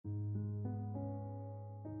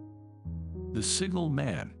The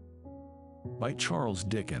Signalman by Charles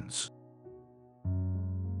Dickens.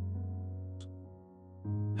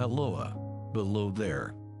 Halloa, below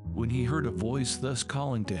there. When he heard a voice thus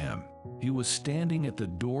calling to him, he was standing at the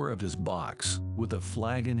door of his box, with a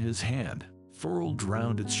flag in his hand, furled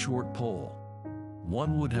round its short pole.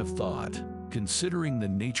 One would have thought, considering the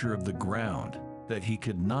nature of the ground, that he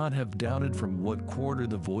could not have doubted from what quarter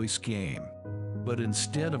the voice came. But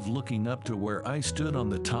instead of looking up to where I stood on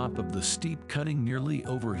the top of the steep cutting nearly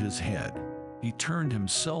over his head, he turned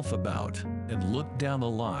himself about and looked down the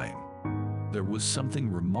line. There was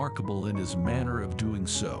something remarkable in his manner of doing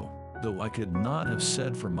so, though I could not have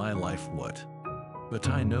said for my life what. But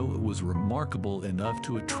I know it was remarkable enough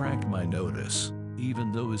to attract my notice,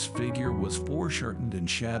 even though his figure was foreshortened and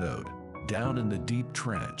shadowed, down in the deep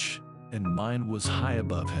trench, and mine was high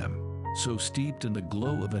above him, so steeped in the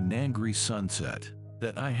glow of an angry sunset,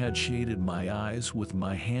 that I had shaded my eyes with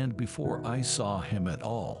my hand before I saw him at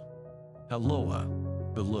all. Halloa,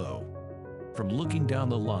 below. From looking down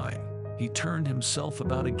the line, he turned himself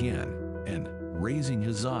about again, and, raising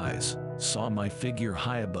his eyes, saw my figure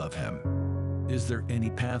high above him. Is there any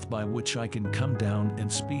path by which I can come down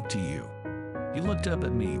and speak to you? He looked up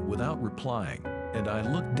at me without replying, and I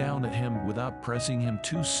looked down at him without pressing him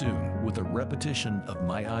too soon with a repetition of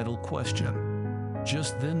my idle question.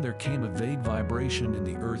 Just then there came a vague vibration in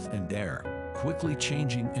the earth and air, quickly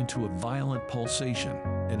changing into a violent pulsation,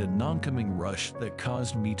 and an oncoming rush that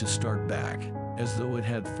caused me to start back, as though it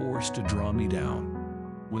had force to draw me down.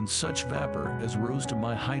 When such vapor as rose to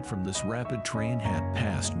my height from this rapid train had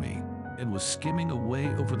passed me, and was skimming away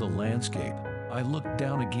over the landscape, I looked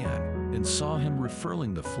down again, and saw him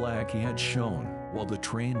refurling the flag he had shown while the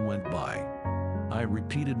train went by. I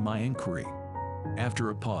repeated my inquiry. After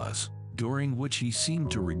a pause, during which he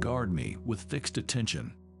seemed to regard me with fixed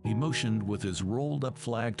attention, he motioned with his rolled-up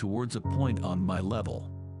flag towards a point on my level,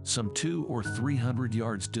 some 200 or 300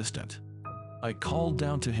 yards distant. I called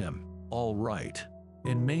down to him, "All right,"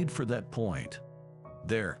 and made for that point.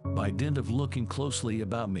 There, by dint of looking closely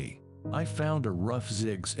about me, I found a rough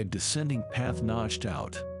zigzag descending path notched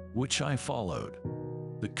out, which I followed.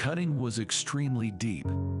 The cutting was extremely deep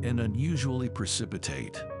and unusually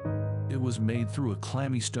precipitate. It was made through a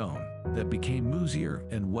clammy stone that became moosier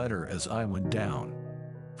and wetter as I went down.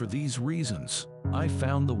 For these reasons, I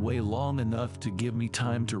found the way long enough to give me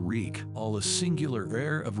time to recall a singular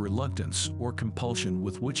air of reluctance or compulsion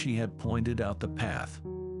with which he had pointed out the path.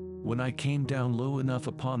 When I came down low enough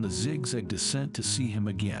upon the zigzag descent to see him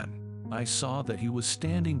again, I saw that he was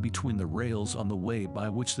standing between the rails on the way by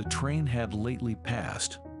which the train had lately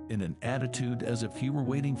passed, in an attitude as if he were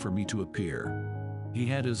waiting for me to appear. He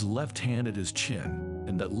had his left hand at his chin,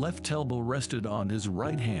 and that left elbow rested on his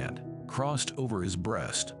right hand, crossed over his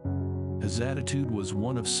breast. His attitude was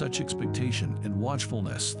one of such expectation and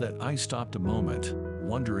watchfulness that I stopped a moment,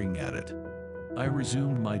 wondering at it. I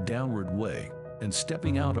resumed my downward way, and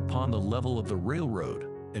stepping out upon the level of the railroad,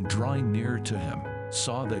 and drawing nearer to him,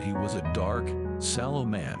 saw that he was a dark, sallow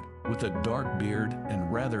man, with a dark beard and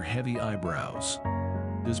rather heavy eyebrows.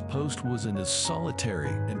 His post was in as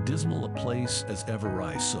solitary and dismal a place as ever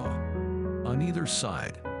I saw. On either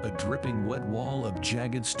side, a dripping wet wall of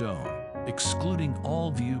jagged stone, excluding all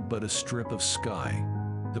view but a strip of sky.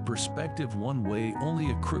 The perspective one way only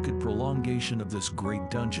a crooked prolongation of this great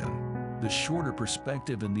dungeon, the shorter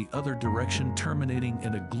perspective in the other direction terminating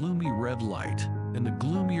in a gloomy red light, and the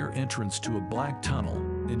gloomier entrance to a black tunnel,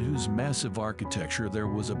 in whose massive architecture there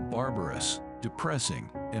was a barbarous, depressing,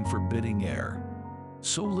 and forbidding air.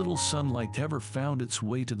 So little sunlight ever found its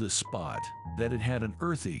way to this spot, that it had an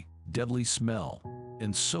earthy, deadly smell,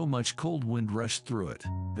 and so much cold wind rushed through it,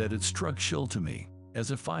 that it struck chill to me,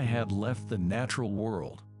 as if I had left the natural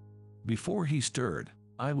world. Before he stirred,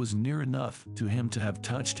 I was near enough to him to have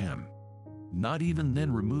touched him. Not even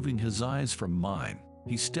then removing his eyes from mine,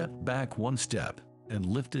 he stepped back one step, and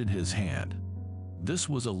lifted his hand. This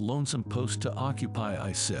was a lonesome post to occupy,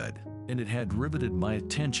 I said, and it had riveted my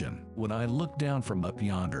attention when I looked down from up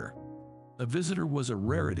yonder. A visitor was a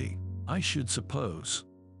rarity, I should suppose.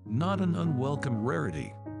 Not an unwelcome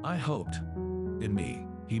rarity, I hoped. In me,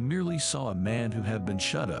 he merely saw a man who had been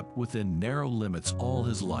shut up within narrow limits all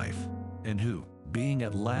his life, and who, being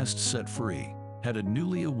at last set free, had a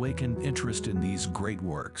newly awakened interest in these great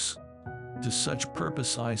works. To such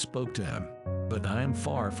purpose I spoke to him, but I am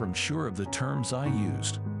far from sure of the terms I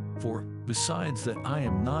used, for, besides that I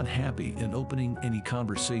am not happy in opening any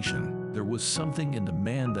conversation, there was something in the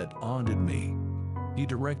man that haunted me. He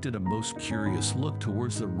directed a most curious look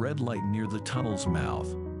towards the red light near the tunnel's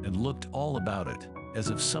mouth, and looked all about it, as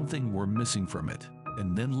if something were missing from it,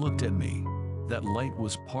 and then looked at me. That light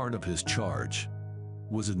was part of his charge.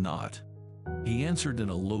 Was it not? He answered in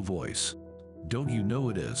a low voice. Don't you know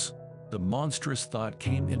it is? The monstrous thought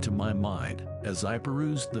came into my mind as I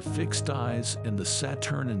perused the fixed eyes and the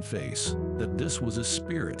Saturnian face, that this was a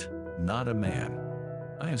spirit, not a man.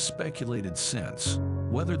 I have speculated since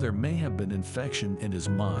whether there may have been infection in his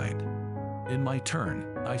mind. In my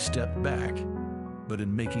turn, I stepped back, but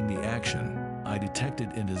in making the action, I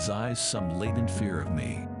detected in his eyes some latent fear of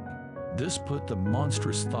me. This put the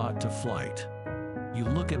monstrous thought to flight. You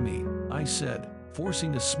look at me, I said,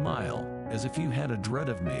 forcing a smile, as if you had a dread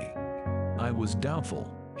of me. I was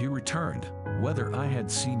doubtful, he returned, whether I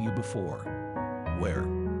had seen you before. Where?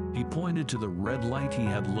 He pointed to the red light he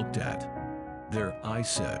had looked at. There, I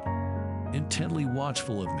said. Intently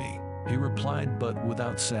watchful of me, he replied, but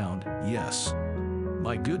without sound, yes.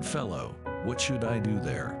 My good fellow, what should I do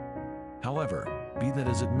there? However, be that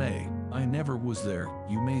as it may, I never was there,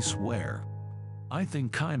 you may swear. I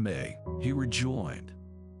think I may, he rejoined.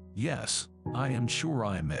 Yes, I am sure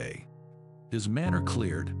I may. His manner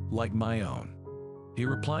cleared, like my own. He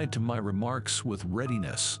replied to my remarks with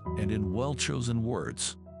readiness and in well-chosen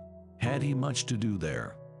words. Had he much to do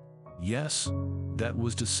there? Yes, that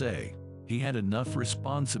was to say, he had enough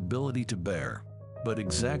responsibility to bear, but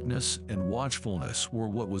exactness and watchfulness were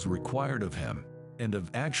what was required of him, and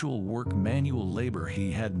of actual work manual labor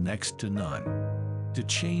he had next to none. To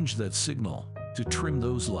change that signal, to trim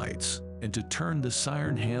those lights, and to turn the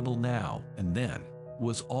siren handle now and then,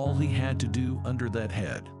 was all he had to do under that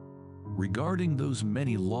head. Regarding those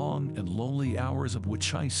many long and lonely hours of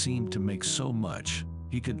which I seemed to make so much,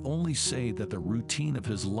 he could only say that the routine of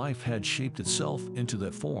his life had shaped itself into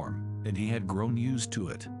that form, and he had grown used to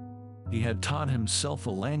it. He had taught himself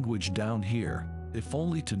a language down here, if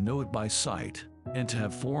only to know it by sight, and to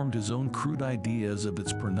have formed his own crude ideas of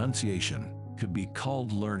its pronunciation could be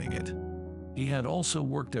called learning it. He had also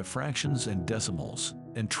worked at fractions and decimals,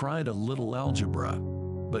 and tried a little algebra,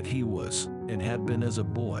 but he was, and had been as a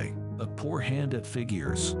boy, a poor hand at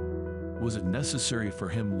figures. Was it necessary for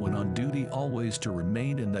him when on duty always to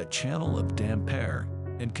remain in that channel of damp air,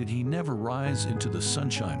 and could he never rise into the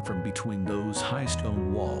sunshine from between those high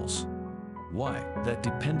stone walls? Why, that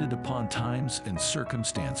depended upon times and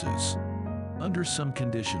circumstances. Under some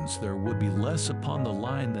conditions there would be less upon the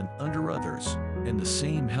line than under others, and the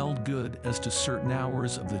same held good as to certain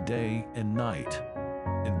hours of the day and night.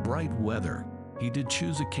 In bright weather, he did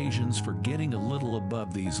choose occasions for getting a little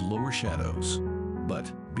above these lower shadows,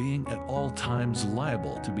 but, being at all times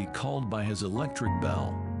liable to be called by his electric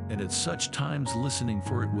bell, and at such times listening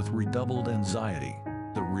for it with redoubled anxiety,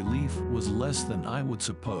 the relief was less than I would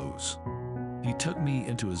suppose. He took me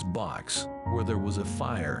into his box, where there was a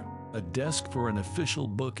fire, a desk for an official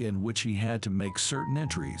book in which he had to make certain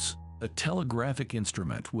entries, a telegraphic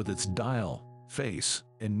instrument with its dial, face,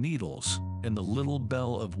 and needles, and the little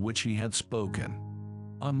bell of which he had spoken.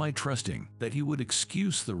 On my trusting that he would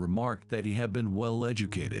excuse the remark that he had been well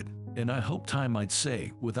educated, and I hoped I might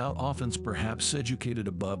say without offense perhaps educated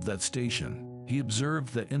above that station, he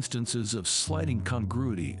observed that instances of slight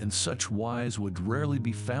incongruity in such wise would rarely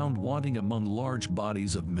be found wanting among large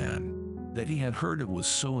bodies of men, that he had heard it was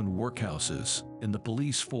so in workhouses, in the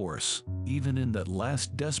police force, even in that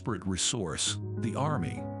last desperate resource, the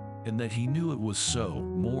army, and that he knew it was so,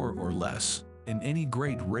 more or less, in any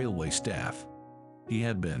great railway staff. He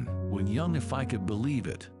had been, when young if I could believe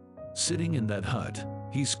it, sitting in that hut,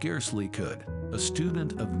 he scarcely could, a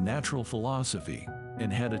student of natural philosophy,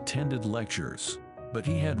 and had attended lectures, but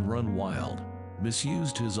he had run wild,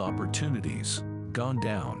 misused his opportunities, gone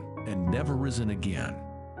down, and never risen again.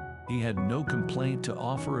 He had no complaint to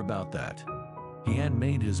offer about that. He had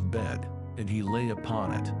made his bed, and he lay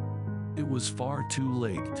upon it. It was far too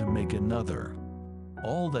late to make another.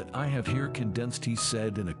 All that I have here condensed he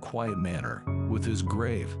said in a quiet manner, with his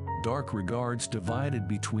grave, dark regards divided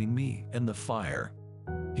between me and the fire.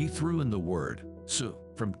 He threw in the word, so,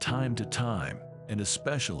 from time to time, and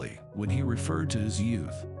especially when he referred to his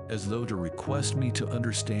youth, as though to request me to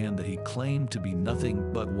understand that he claimed to be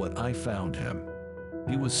nothing but what I found him.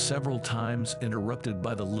 He was several times interrupted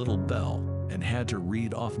by the little bell, and had to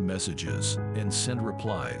read off messages and send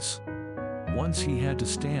replies. Once he had to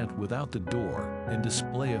stand without the door and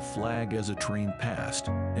display a flag as a train passed,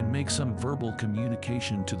 and make some verbal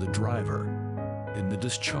communication to the driver. In the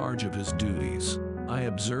discharge of his duties, I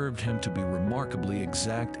observed him to be remarkably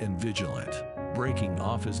exact and vigilant, breaking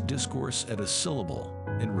off his discourse at a syllable,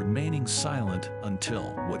 and remaining silent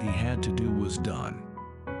until what he had to do was done.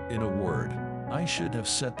 In a word, I should have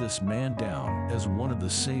set this man down as one of the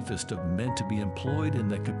safest of men to be employed in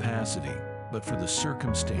that capacity, but for the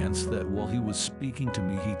circumstance that while he was speaking to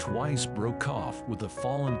me he twice broke off with a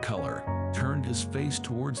fallen color, turned his face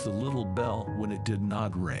towards the little bell when it did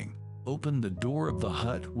not ring, opened the door of the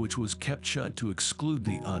hut which was kept shut to exclude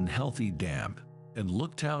the unhealthy damp, and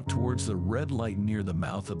looked out towards the red light near the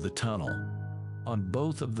mouth of the tunnel. On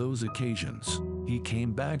both of those occasions, he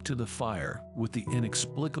came back to the fire with the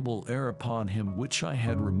inexplicable air upon him which I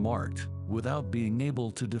had remarked, without being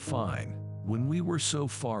able to define, when we were so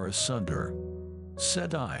far asunder.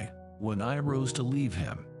 Said I, when I rose to leave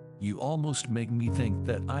him, "You almost make me think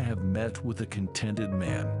that I have met with a contented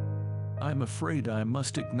man." "I'm afraid I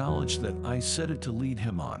must acknowledge that I said it to lead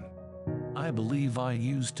him on." "I believe I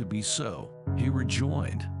used to be so," he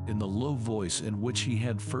rejoined, in the low voice in which he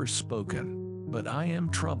had first spoken. "But I am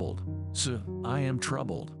troubled, sir, I am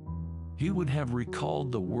troubled." He would have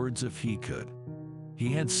recalled the words if he could.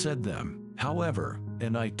 He had said them, however,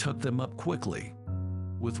 and I took them up quickly.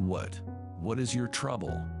 "With what? What is your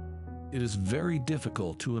trouble?" "It is very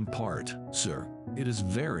difficult to impart, sir. It is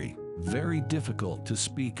very, very difficult to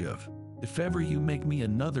speak of. If ever you make me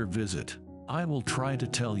another visit, I will try to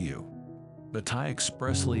tell you. But I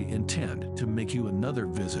expressly intend to make you another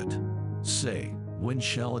visit." "Say, when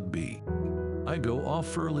shall it be?" "I go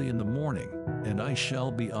off early in the morning, and I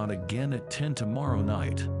shall be on again at 10 tomorrow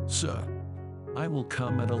night, sir." "I will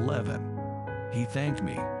come at 11. He thanked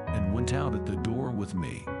me, and went out at the door with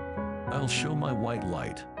me. "I'll show my white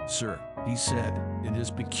light, sir," he said, in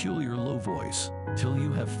his peculiar low voice, "till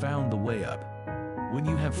you have found the way up. When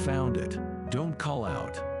you have found it, don't call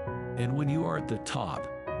out. And when you are at the top,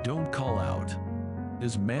 don't call out."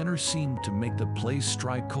 His manner seemed to make the place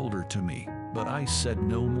strike colder to me, but I said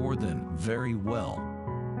no more than, "Very well.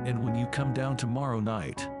 And when you come down tomorrow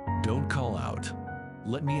night, don't call out.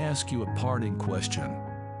 Let me ask you a parting question.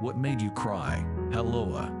 What made you cry,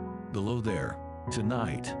 'Halloa, below there,'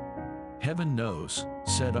 tonight?" "Heaven knows,"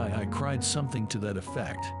 said I cried something to that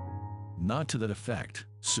effect." "Not to that effect,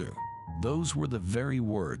 sir." "Those were the very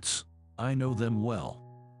words. I know them well."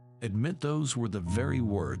 "Admit those were the very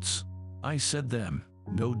words." "I said them,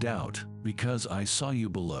 no doubt, because I saw you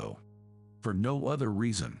below. For no other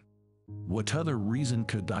reason." "What other reason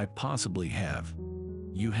could I possibly have?"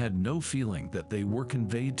 "You had no feeling that they were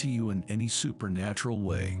conveyed to you in any supernatural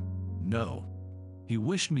way?" "No." He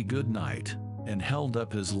wished me good night, and held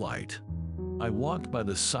up his light. I walked by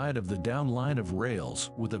the side of the down line of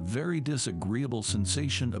rails with a very disagreeable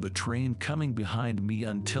sensation of a train coming behind me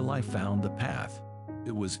until I found the path.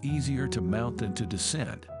 It was easier to mount than to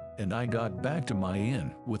descend, and I got back to my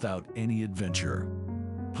inn without any adventure.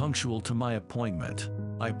 Punctual to my appointment,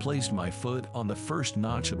 I placed my foot on the first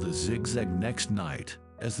notch of the zigzag next night,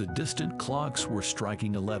 as the distant clocks were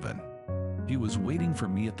striking 11. He was waiting for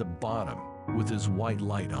me at the bottom, with his white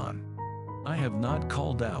light on. "I have not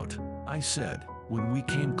called out," I said, when we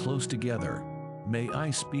came close together. "May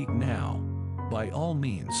I speak now?" "By all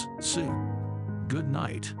means, sir." "Good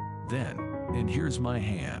night, then, and here's my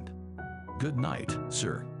hand." "Good night,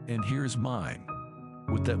 sir, and here's mine."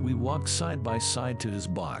 With that we walked side by side to his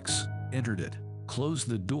box, entered it, closed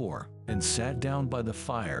the door, and sat down by the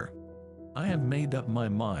fire. "I have made up my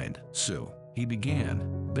mind, so," he began,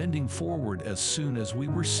 bending forward as soon as we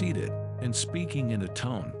were seated, and speaking in a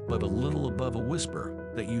tone but a little above a whisper,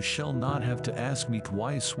 "that you shall not have to ask me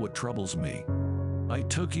twice what troubles me. I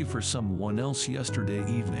took you for someone else yesterday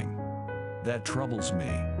evening. That troubles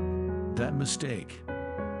me. That mistake.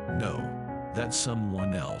 No, that's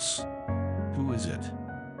someone else. Who is it?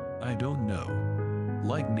 I don't know.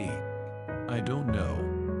 Like me. I don't know.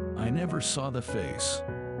 I never saw the face.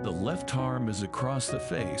 The left arm is across the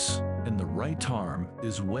face, and the right arm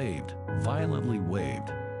is waved, violently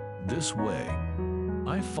waved. This way."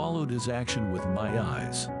 I followed his action with my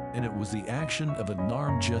eyes, and it was the action of an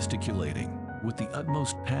arm gesticulating, with the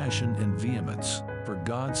utmost passion and vehemence, "For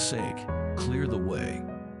God's sake, clear the way."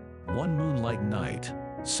 "One moonlight night,"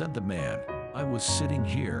 said the man, "I was sitting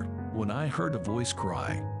here, when I heard a voice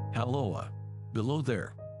cry, 'Halloa, below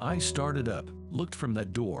there.' I started up, looked from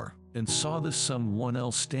that door, and saw this someone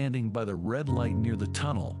else standing by the red light near the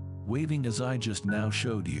tunnel, waving as I just now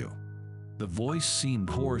showed you. The voice seemed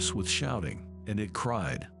hoarse with shouting, and it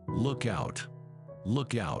cried, 'Look out!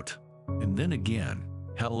 Look out!' And then again,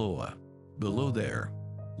 'Halloa, below there!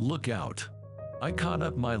 Look out!' I caught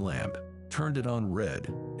up my lamp, turned it on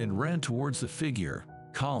red, and ran towards the figure,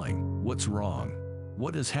 calling, 'What's wrong?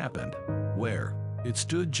 What has happened? Where?' It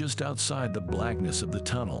stood just outside the blackness of the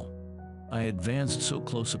tunnel. I advanced so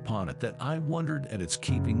close upon it that I wondered at its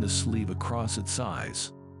keeping the sleeve across its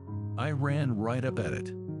eyes. I ran right up at it,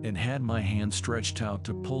 and had my hand stretched out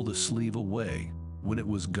to pull the sleeve away, when it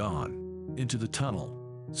was gone. 'Into the tunnel,'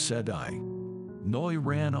 said I. Noi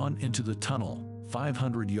ran on into the tunnel,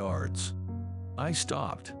 500 yards. I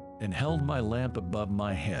stopped and held my lamp above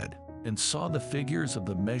my head and saw the figures of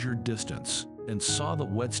the measured distance and saw the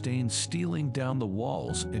wet stains stealing down the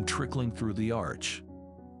walls and trickling through the arch.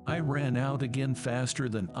 I ran out again faster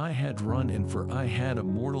than I had run in, for I had a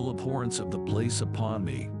mortal abhorrence of the place upon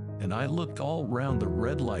me, and I looked all round the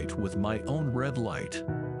red light with my own red light,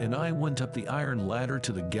 and I went up the iron ladder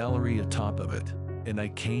to the gallery atop of it, and I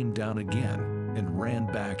came down again and ran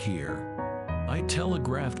back here. I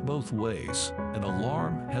telegraphed both ways. An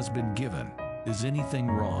alarm has been given. Is anything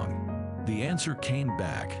wrong? The answer came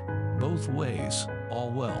back, both ways, all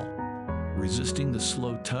well. Resisting the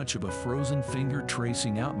slow touch of a frozen finger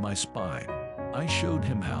tracing out my spine, I showed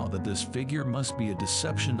him how that this figure must be a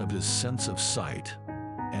deception of his sense of sight,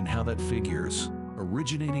 and how that figures,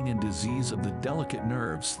 originating in disease of the delicate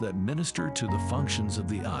nerves that minister to the functions of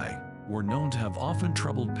the eye, were known to have often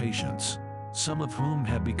troubled patients, some of whom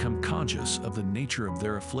had become conscious of the nature of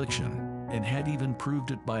their affliction, and had even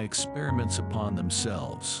proved it by experiments upon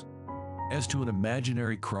themselves. As to an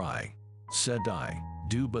imaginary cry, said I,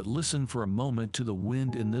 do but listen for a moment to the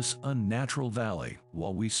wind in this unnatural valley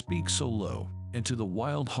while we speak so low, and to the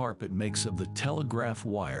wild harp it makes of the telegraph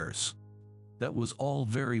wires. That was all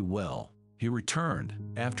very well, he returned,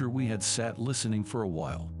 after we had sat listening for a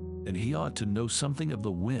while, and he ought to know something of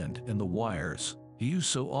the wind and the wires. He used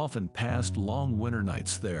so often passed long winter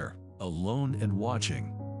nights there, alone and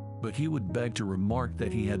watching. But he would beg to remark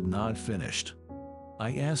that he had not finished.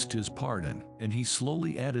 I asked his pardon, and he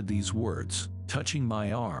slowly added these words, touching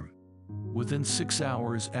my arm. Within 6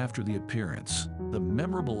 hours after the appearance, the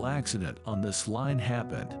memorable accident on this line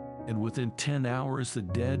happened, and within 10 hours the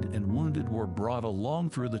dead and wounded were brought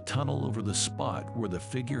along through the tunnel over the spot where the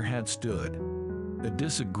figure had stood. A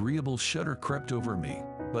disagreeable shudder crept over me,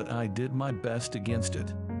 but I did my best against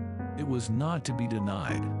it. It was not to be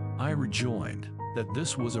denied, I rejoined, that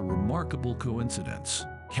this was a remarkable coincidence,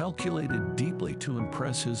 calculated deeply to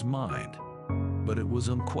impress his mind. But it was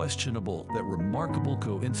unquestionable that remarkable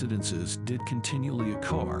coincidences did continually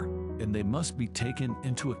occur, and they must be taken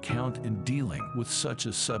into account in dealing with such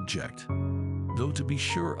a subject. Though to be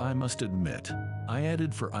sure I must admit, I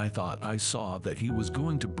added, for I thought I saw that he was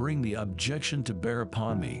going to bring the objection to bear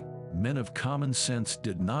upon me, men of common sense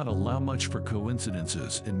did not allow much for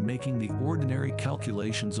coincidences in making the ordinary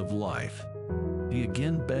calculations of life. He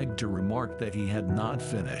again begged to remark that he had not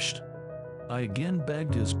finished. I again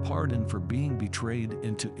begged his pardon for being betrayed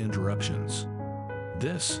into interruptions.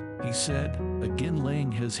 This, he said, again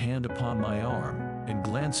laying his hand upon my arm and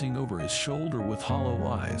glancing over his shoulder with hollow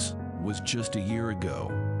eyes, was just a year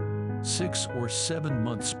ago. 6 or 7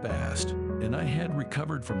 months passed, and I had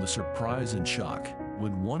recovered from the surprise and shock,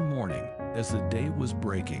 when one morning, as the day was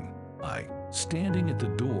breaking, I, standing at the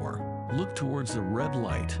door, looked towards the red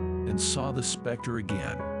light and saw the spectre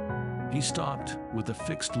again. He stopped with a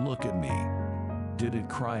fixed look at me. Did it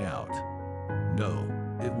cry out? No,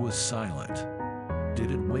 it was silent. Did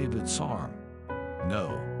it wave its arm?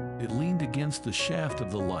 No, it leaned against the shaft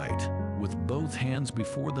of the light, with both hands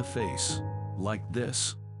before the face, like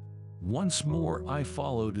this. Once more I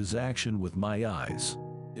followed his action with my eyes.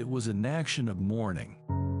 It was an action of mourning.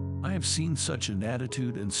 I have seen such an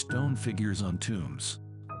attitude in stone figures on tombs.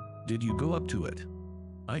 Did you go up to it?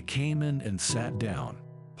 I came in and sat down,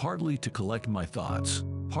 partly to collect my thoughts,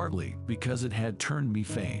 partly because it had turned me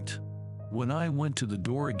faint. When I went to the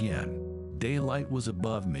door again, daylight was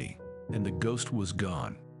above me, and the ghost was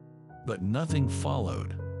gone. But nothing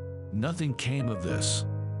followed. Nothing came of this.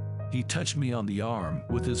 He touched me on the arm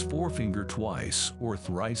with his forefinger twice or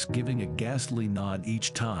thrice, giving a ghastly nod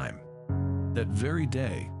each time. That very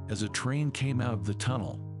day, as a train came out of the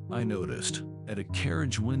tunnel, I noticed, at a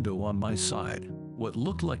carriage window on my side, what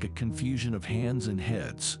looked like a confusion of hands and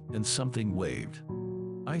heads, and something waved.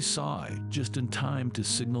 I saw it just in time to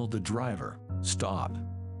signal the driver, stop.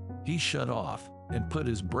 He shut off and put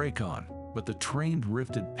his brake on, but the train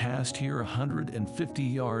drifted past here 150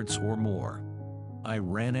 yards or more. I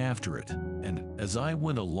ran after it, and, as I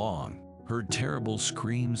went along, heard terrible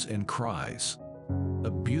screams and cries.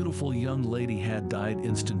 A beautiful young lady had died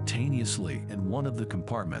instantaneously in one of the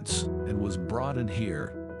compartments, and was brought in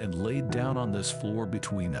here, and laid down on this floor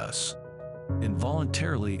between us.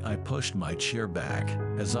 Involuntarily I pushed my chair back,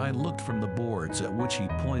 as I looked from the boards at which he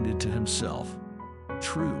pointed to himself.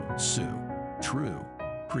 True, Sue, true,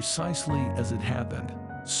 precisely as it happened,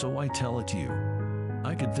 so I tell it you.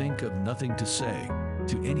 I could think of nothing to say,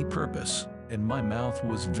 to any purpose, and my mouth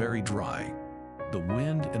was very dry. The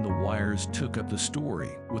wind and the wires took up the story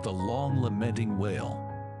with a long lamenting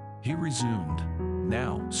wail. He resumed,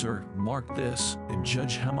 Now, sir, mark this, and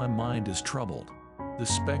judge how my mind is troubled. The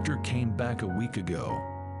spectre came back a week ago.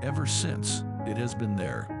 Ever since, it has been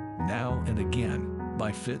there, now and again,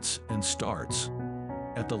 by fits and starts.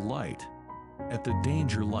 At the light, at the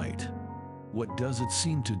danger light. What does it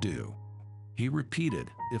seem to do? He repeated,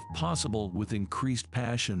 if possible with increased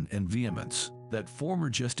passion and vehemence, that former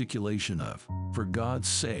gesticulation of, for God's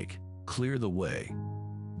sake, clear the way.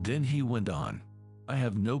 Then he went on, I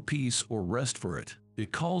have no peace or rest for it.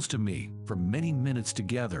 It calls to me, for many minutes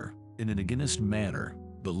together, in an agonist manner,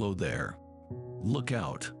 below there. Look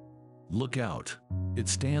out. Look out. It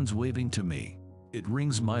stands waving to me. It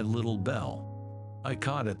rings my little bell. I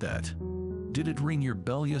caught at that. Did it ring your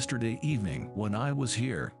bell yesterday evening when I was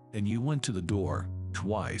here, and you went to the door,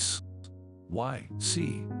 twice? Why,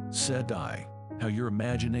 see, said I, how your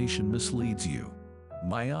imagination misleads you.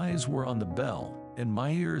 My eyes were on the bell, and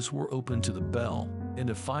my ears were open to the bell, and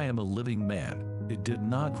if I am a living man, it did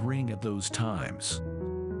not ring at those times.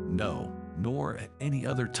 No, nor at any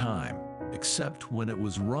other time, except when it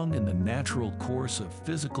was rung in the natural course of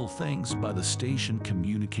physical things by the station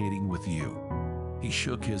communicating with you. He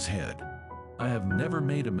shook his head. I have never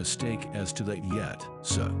made a mistake as to that yet,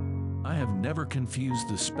 so I have never confused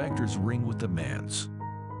the spectre's ring with the man's.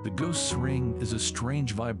 The ghost's ring is a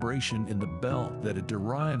strange vibration in the bell that it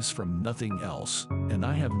derives from nothing else, and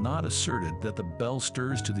I have not asserted that the bell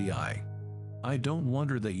stirs to the eye. I don't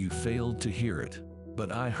wonder that you failed to hear it,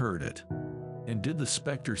 but I heard it. And did the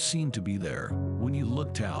spectre seem to be there when you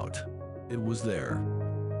looked out? It was there.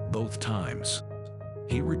 Both times.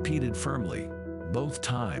 He repeated firmly, both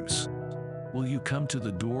times. Will you come to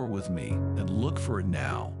the door with me and look for it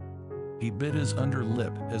now? He bit his under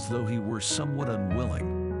lip as though he were somewhat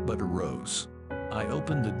unwilling, but arose. I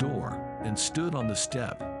opened the door and stood on the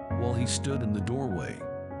step while he stood in the doorway.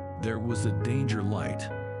 There was the danger light.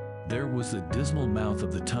 There was the dismal mouth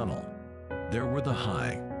of the tunnel. There were the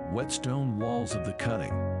high, wet stone walls of the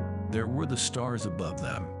cutting. There were the stars above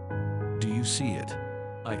them. Do you see it?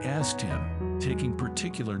 I asked him, taking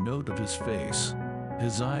particular note of his face.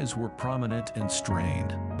 His eyes were prominent and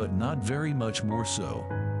strained, but not very much more so,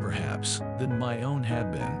 perhaps, than my own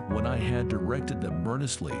had been when I had directed them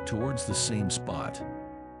earnestly towards the same spot.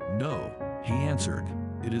 No, he answered,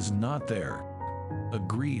 it is not there.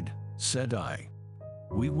 Agreed, said I.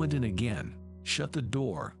 We went in again, shut the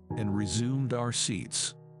door, and resumed our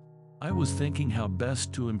seats. I was thinking how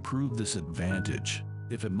best to improve this advantage,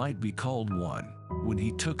 if it might be called one, when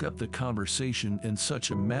he took up the conversation in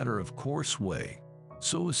such a matter-of-course way.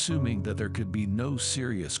 So assuming that there could be no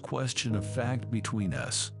serious question of fact between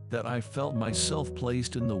us, that I felt myself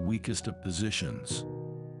placed in the weakest of positions.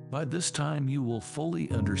 By this time you will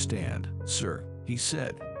fully understand, sir, he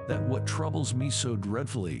said, that what troubles me so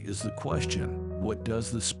dreadfully is the question, what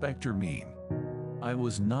does the spectre mean? I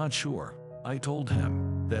was not sure. I told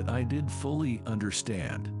him that I did fully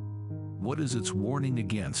understand. What is its warning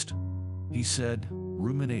against? He said,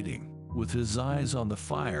 ruminating, with his eyes on the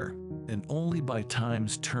fire, and only by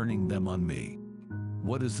times turning them on me.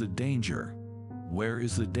 What is the danger? Where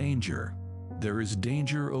is the danger? There is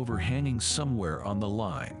danger overhanging somewhere on the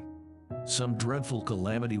line. Some dreadful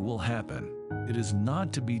calamity will happen. It is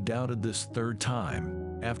not to be doubted this third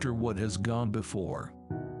time, after what has gone before.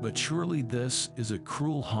 But surely this is a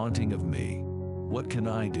cruel haunting of me. What can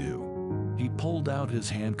I do? He pulled out his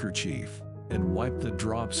handkerchief and wiped the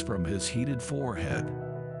drops from his heated forehead.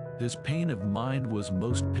 His pain of mind was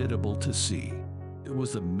most pitiable to see. It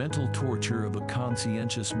was the mental torture of a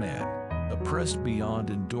conscientious man, oppressed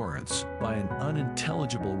beyond endurance by an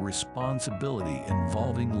unintelligible responsibility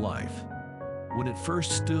involving life. When it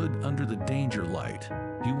first stood under the danger light,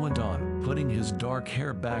 he went on, putting his dark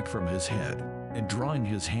hair back from his head, and drawing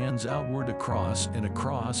his hands outward across and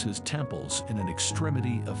across his temples in an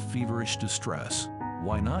extremity of feverish distress.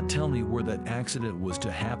 Why not tell me where that accident was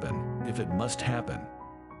to happen, if it must happen?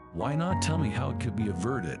 Why not tell me how it could be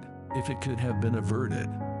averted, if it could have been averted?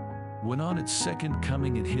 When on its second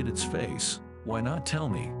coming it hit its face, why not tell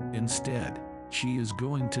me, instead, she is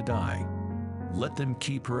going to die? Let them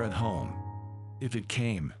keep her at home. If it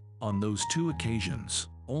came, on those two occasions,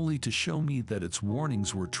 only to show me that its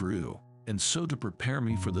warnings were true, and so to prepare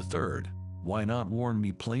me for the third, why not warn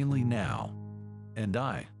me plainly now? And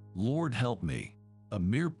I, Lord help me, a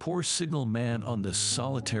mere poor signalman on this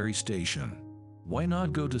solitary station, why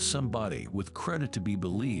not go to somebody with credit to be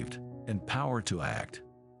believed and power to act?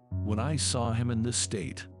 When I saw him in this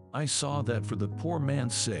state, I saw that for the poor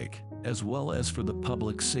man's sake, as well as for the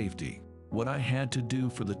public safety, what I had to do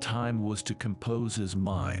for the time was to compose his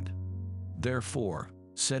mind. Therefore,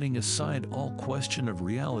 setting aside all question of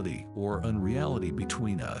reality or unreality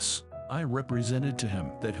between us, I represented to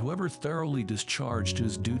him that whoever thoroughly discharged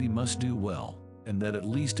his duty must do well, and that at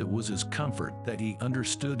least it was his comfort that he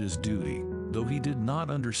understood his duty, though he did not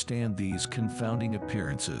understand these confounding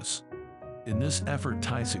appearances. In this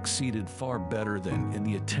effort I succeeded far better than in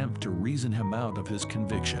the attempt to reason him out of his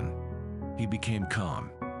conviction. He became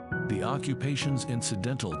calm. The occupations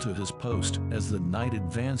incidental to his post as the night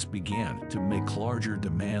advanced began to make larger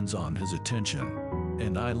demands on his attention,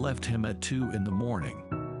 and I left him at 2 in the morning.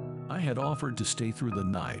 I had offered to stay through the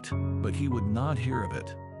night, but he would not hear of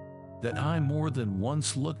it. That I more than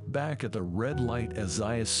once looked back at the red light as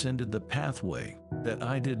I ascended the pathway, that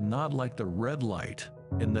I did not like the red light,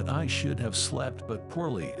 and that I should have slept but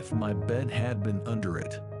poorly if my bed had been under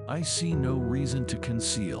it, I see no reason to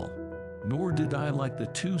conceal. Nor did I like the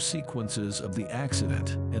 2 sequences of the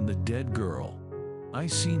accident and the dead girl. I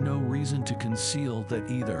see no reason to conceal that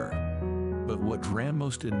either. But what ran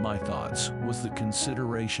most in my thoughts was the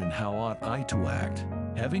consideration how ought I to act,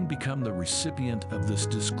 having become the recipient of this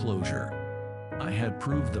disclosure. I had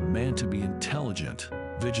proved the man to be intelligent,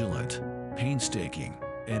 vigilant, painstaking,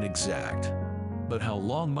 and exact. But how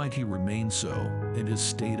long might he remain so, in his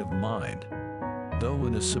state of mind? Though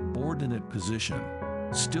in a subordinate position,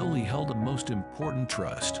 still he held a most important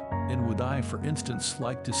trust, and would I, for instance,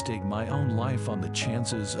 like to stake my own life on the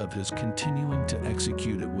chances of his continuing to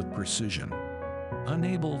execute it with precision?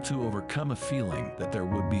 Unable to overcome a feeling that there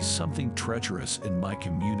would be something treacherous in my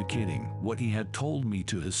communicating what he had told me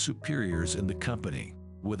to his superiors in the company,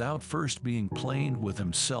 without first being plain with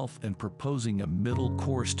himself and proposing a middle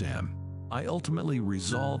course to him, I ultimately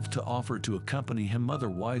resolved to offer to accompany him,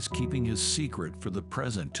 otherwise keeping his secret for the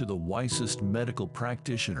present, to the wisest medical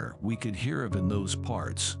practitioner we could hear of in those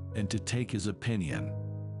parts, and to take his opinion.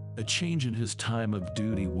 A change in his time of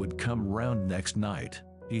duty would come round next night.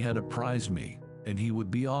 He had apprised me, and he would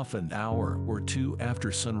be off an hour or 2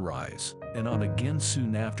 after sunrise, and on again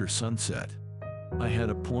soon after sunset. I had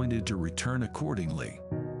appointed to return accordingly.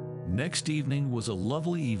 Next evening was a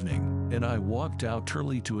lovely evening, and I walked out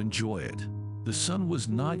early to enjoy it. The sun was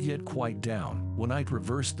not yet quite down when I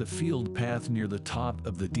traversed the field path near the top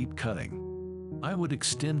of the deep cutting. I would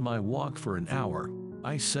extend my walk for an hour,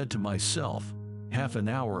 I said to myself, half an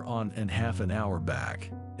hour on and half an hour back,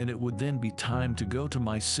 and it would then be time to go to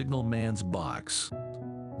my signalman's box.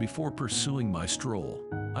 Before pursuing my stroll,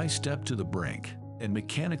 I stepped to the brink and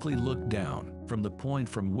mechanically looked down from the point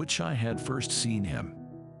from which I had first seen him.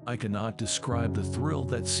 I cannot describe the thrill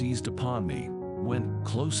that seized upon me when,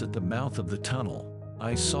 close at the mouth of the tunnel,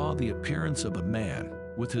 I saw the appearance of a man,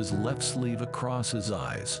 with his left sleeve across his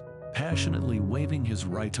eyes, passionately waving his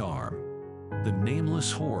right arm. The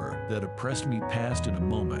nameless horror that oppressed me passed in a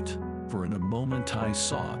moment, for in a moment I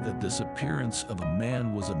saw that this appearance of a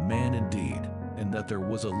man was a man indeed, and that there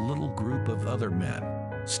was a little group of other men,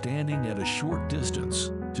 standing at a short distance,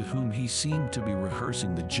 to whom he seemed to be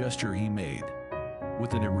rehearsing the gesture he made.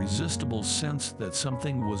 With an irresistible sense that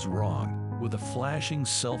something was wrong, with a flashing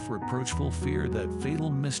self-reproachful fear that fatal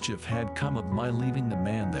mischief had come of my leaving the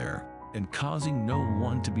man there, and causing no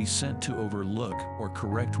one to be sent to overlook or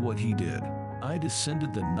correct what he did, I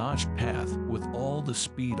descended the notched path with all the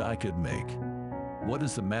speed I could make. "What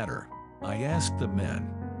is the matter?" I asked the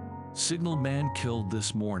men. "Signalman killed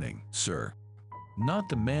this morning, sir." "Not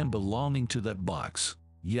the man belonging to that box?"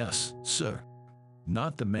 "Yes, sir."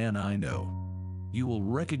 "Not the man I know?" "You will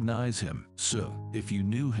recognize him, sir, if you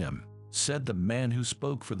knew him," said the man who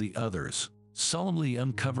spoke for the others, solemnly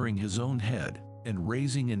uncovering his own head and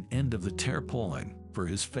raising an end of the tarpaulin, for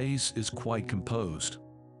his face is quite composed.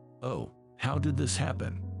 "Oh, how did this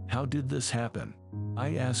happen? How did this happen?"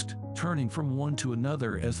 I asked, turning from one to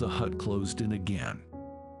another as the hut closed in again.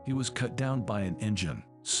 "He was cut down by an engine,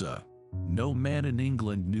 sir. No man in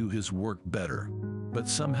England knew his work better, but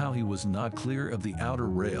somehow he was not clear of the outer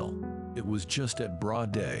rail. It was just at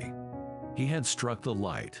broad day. He had struck the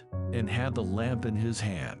light, and had the lamp in his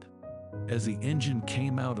hand. As the engine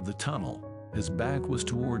came out of the tunnel, his back was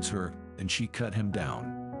towards her, and she cut him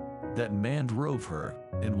down. That man drove her,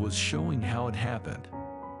 and was showing how it happened.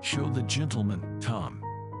 Show the gentleman, Tom."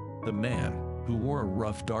 The man, who wore a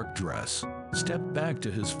rough dark dress, stepped back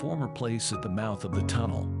to his former place at the mouth of the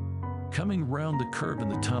tunnel. "Coming round the curve in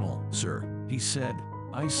the tunnel, sir," he said,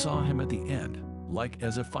 "I saw him at the end, like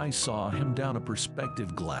as if I saw him down a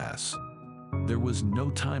perspective glass. There was no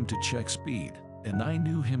time to check speed, and I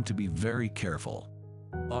knew him to be very careful.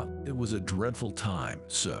 It was a dreadful time,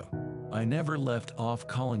 sir. I never left off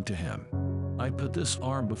calling to him. I put this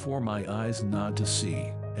arm before my eyes not to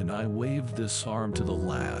see, and I waved this arm to the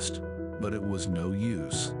last, but it was no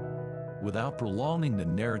use. Without prolonging the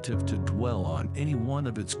narrative to dwell on any one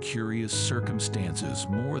of its curious circumstances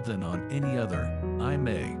more than on any other, I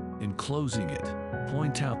may, in closing it,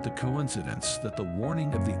 point out the coincidence that the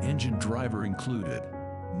warning of the engine driver included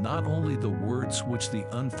not only the words which the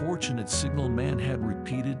unfortunate signalman had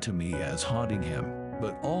repeated to me as haunting him,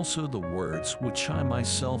 but also the words which I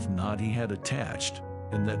myself not he had attached,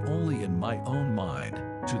 and that only in my own mind,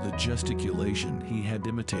 to the gesticulation he had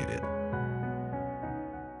imitated.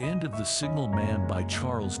 End of The Signalman by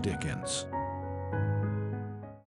Charles Dickens.